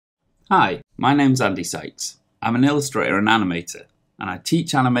Hi, my name's Andy Sykes. I'm an illustrator and animator, and I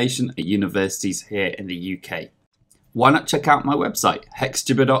teach animation at universities here in the UK. Why not check out my website,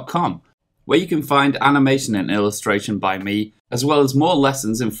 hexjibber.com, where you can find animation and illustration by me, as well as more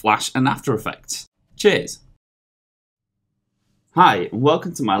lessons in Flash and After Effects. Cheers! Hi, and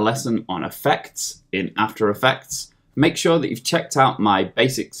welcome to my lesson on effects in After Effects. Make sure that you've checked out my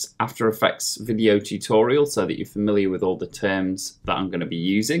Basics After Effects video tutorial so that you're familiar with all the terms that I'm going to be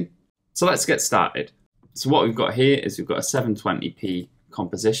using. So let's get started. So what we've got here is we've got a 720p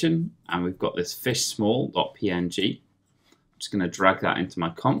composition and we've got this fishsmall.png. I'm just going to drag that into my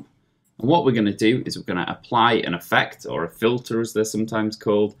comp. And what we're going to do is we're going to apply an effect, or a filter as they're sometimes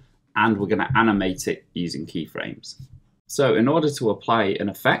called, and we're going to animate it using keyframes. So in order to apply an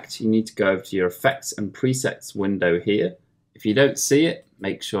effect, you need to go over to your Effects and Presets window here. If you don't see it,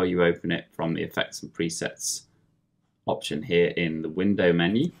 make sure you open it from the Effects and Presets option here in the window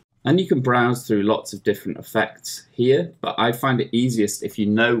menu. And you can browse through lots of different effects here, but I find it easiest if you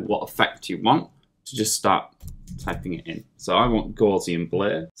know what effect you want to just start typing it in. So I want Gaussian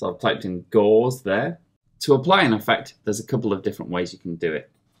blur, so I've typed in gauze there. To apply an effect, there's a couple of different ways you can do it.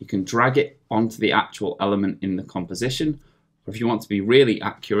 You can drag it onto the actual element in the composition, or if you want to be really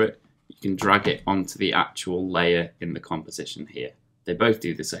accurate, you can drag it onto the actual layer in the composition here. They both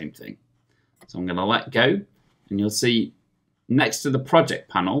do the same thing. So I'm going to let go, and you'll see next to the project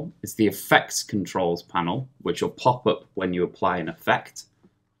panel is the effects controls panel, which will pop up when you apply an effect.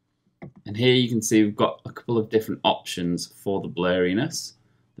 And here you can see we've got a couple of different options for the blurriness.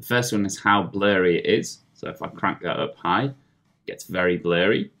 The first one is how blurry it is. So if I crank that up high, it gets very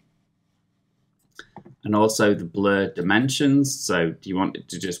blurry. And also the blur dimensions. So do you want it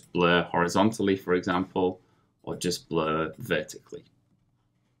to just blur horizontally, for example, or just blur vertically?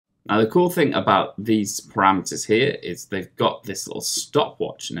 Now the cool thing about these parameters here is they've got this little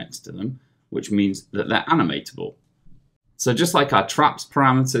stopwatch next to them, which means that they're animatable. So just like our traps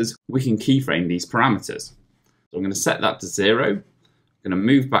parameters, we can keyframe these parameters. So I'm going to set that to 0. I'm going to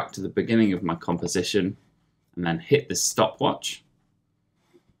move back to the beginning of my composition and then hit this stopwatch.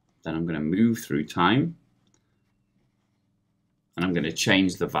 Then I'm going to move through time and I'm going to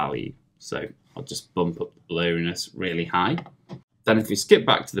change the value. So I'll just bump up the blurriness really high. Then if we skip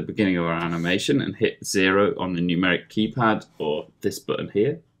back to the beginning of our animation and hit 0 on the numeric keypad or this button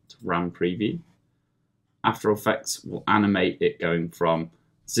here to RAM preview, After Effects will animate it going from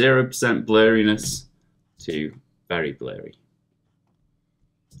 0% blurriness to very blurry.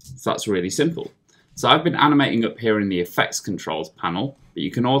 So that's really simple. So I've been animating up here in the Effects Controls panel, but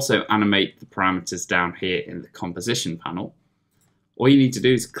you can also animate the parameters down here in the Composition panel. All you need to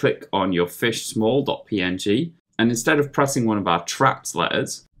do is click on your fishsmall.png, and instead of pressing one of our traps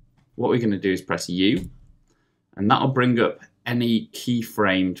letters, what we're going to do is press U, and that'll bring up any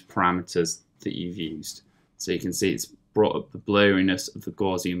keyframed parameters that you've used. So you can see it's brought up the blurriness of the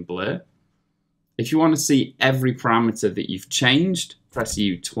Gaussian blur. If you want to see every parameter that you've changed, press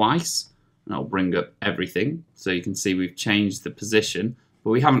U twice, and it'll bring up everything. So you can see we've changed the position, but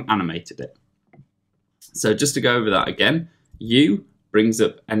we haven't animated it. So just to go over that again, U brings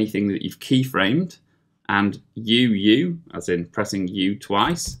up anything that you've keyframed, and U, as in pressing U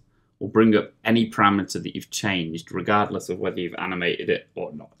twice, will bring up any parameter that you've changed, regardless of whether you've animated it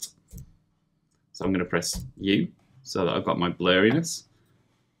or not. So I'm going to press U so that I've got my blurriness.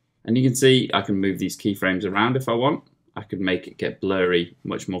 And you can see I can move these keyframes around if I want. I could make it get blurry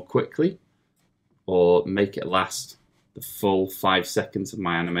much more quickly, or make it last the full 5 seconds of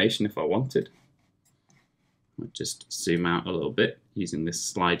my animation if I wanted. I'll just zoom out a little bit using this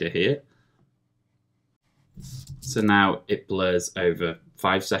slider here. So now it blurs over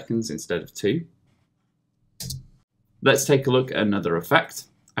 5 seconds instead of 2. Let's take a look at another effect.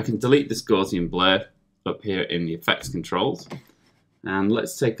 I can delete this Gaussian blur up here in the effects controls. And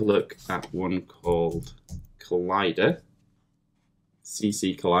let's take a look at one called Collider.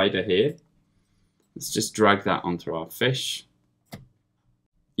 CC Collider here. Let's just drag that onto our fish.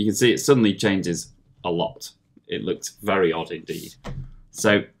 You can see it suddenly changes a lot. It looks very odd indeed.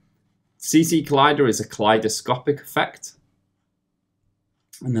 So CC Collider is a kaleidoscopic effect,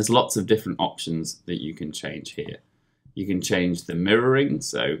 and there's lots of different options that you can change here. You can change the mirroring,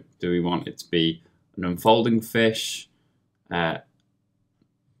 so do we want it to be an unfolding fish, a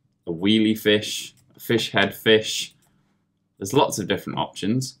wheelie fish, a fish head fish? There's lots of different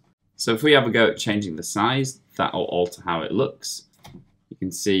options. So if we have a go at changing the size, that will alter how it looks. You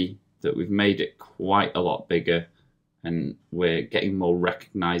can see that we've made it quite a lot bigger, and we're getting more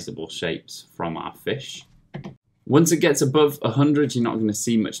recognizable shapes from our fish. Once it gets above 100, you're not going to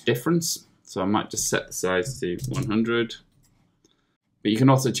see much difference. So I might just set the size to 100. But you can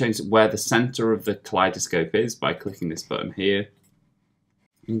also change where the center of the kaleidoscope is by clicking this button here.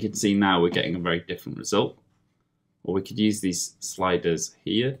 You can see now we're getting a very different result. Or we could use these sliders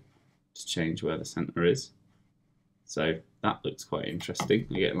here to change where the center is. So that looks quite interesting.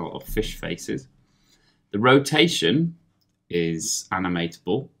 We're getting a lot of fish faces. The rotation is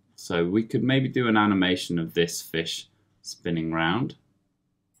animatable. So we could maybe do an animation of this fish spinning round.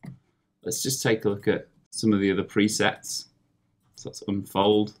 Let's just take a look at some of the other presets. So that's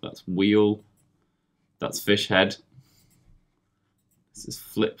unfold, that's wheel, that's fish head. This is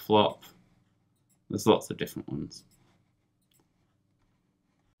flip flop. There's lots of different ones.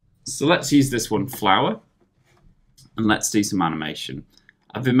 So let's use this one, flower, and let's do some animation.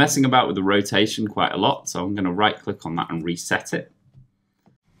 I've been messing about with the rotation quite a lot, so I'm going to right click on that and reset it.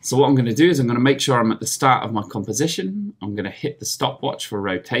 So what I'm going to do is I'm going to make sure I'm at the start of my composition. I'm going to hit the stopwatch for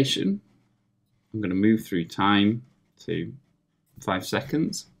rotation. I'm going to move through time to 5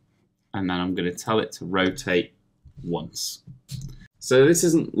 seconds, and then I'm going to tell it to rotate once. So this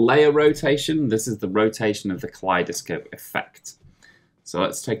isn't layer rotation, this is the rotation of the kaleidoscope effect. So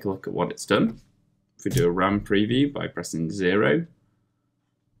let's take a look at what it's done. If we do a RAM preview by pressing 0, you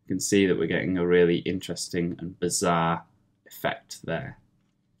can see that we're getting a really interesting and bizarre effect there.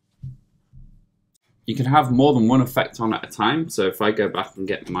 You can have more than one effect on at a time, so if I go back and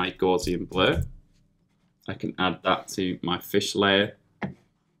get my Gaussian blur, I can add that to my fish layer,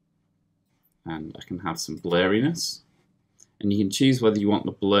 and I can have some blurriness. And you can choose whether you want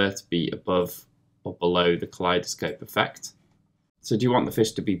the blur to be above or below the kaleidoscope effect. So do you want the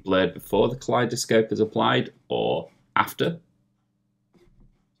fish to be blurred before the kaleidoscope is applied or after?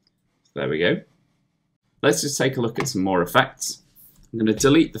 So there we go. Let's just take a look at some more effects. I'm going to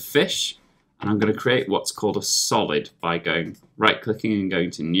delete the fish, and I'm going to create what's called a solid by going right-clicking and going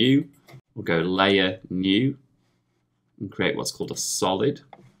to New. We'll go Layer, New, and create what's called a solid.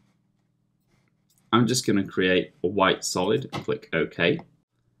 I'm just going to create a white solid and click OK.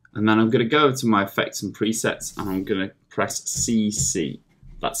 And then I'm going to go over to my effects and presets, and I'm going to press CC.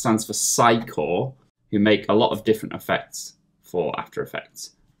 That stands for Cycore, who make a lot of different effects for After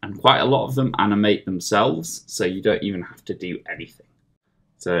Effects. And quite a lot of them animate themselves, so you don't even have to do anything.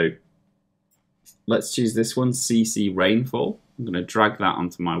 So let's choose this one, CC Rainfall. I'm going to drag that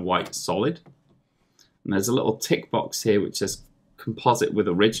onto my white solid. And there's a little tick box here which says Composite with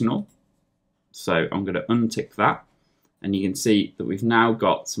Original. So I'm going to untick that. And you can see that we've now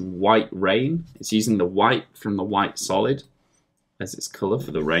got some white rain. It's using the white from the white solid as its color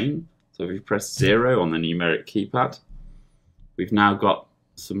for the rain. So if we press 0 on the numeric keypad, we've now got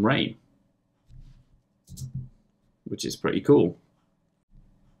some rain, which is pretty cool.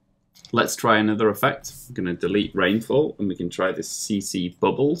 Let's try another effect. I'm going to delete rainfall, and we can try this CC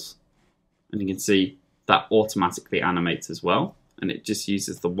bubbles. And you can see that automatically animates as well. And it just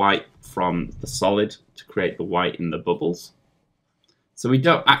uses the white from the solid to create the white in the bubbles. So we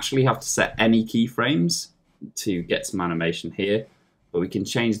don't actually have to set any keyframes to get some animation here, but we can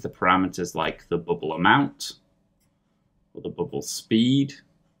change the parameters like the bubble amount, or the bubble speed,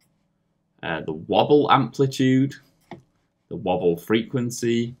 the wobble amplitude, the wobble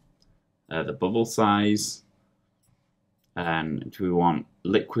frequency, the bubble size, and do we want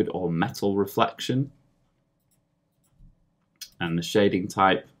liquid or metal reflection? And the shading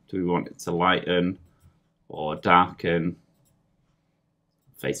type, do we want it to lighten or darken,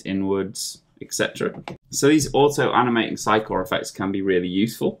 face inwards, etc. So these auto animating Cycore effects can be really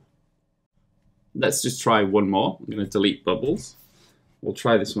useful. Let's just try one more. I'm going to delete bubbles. We'll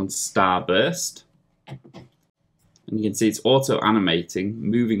try this one, Starburst. And you can see it's auto animating,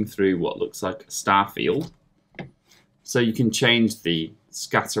 moving through what looks like a star field. So you can change the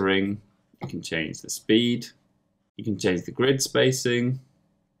scattering, you can change the speed, you can change the grid spacing.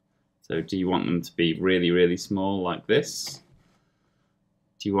 So do you want them to be really, really small like this?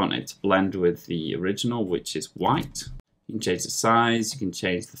 Do you want it to blend with the original, which is white? You can change the size, you can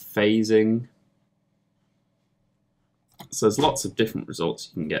change the phasing. So there's lots of different results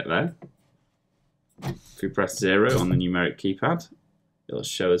you can get there. If we press 0 on the numeric keypad, it'll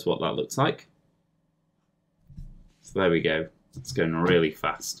show us what that looks like. So there we go. It's going really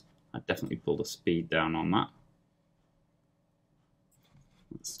fast. I'd definitely pull the speed down on that.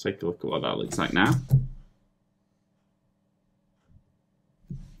 Let's take a look at what that looks like now.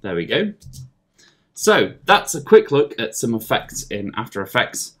 There we go. So that's a quick look at some effects in After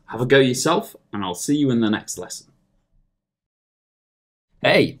Effects. Have a go yourself, and I'll see you in the next lesson.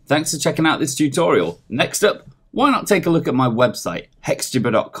 Hey, thanks for checking out this tutorial. Next up, why not take a look at my website,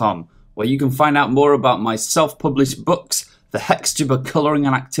 hexjibber.com, where you can find out more about my self-published books, the Hexjibber Colouring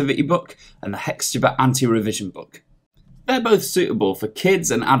and Activity book, and the Hexjibber Anti-Revision book. They're both suitable for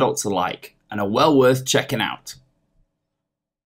kids and adults alike and are well worth checking out.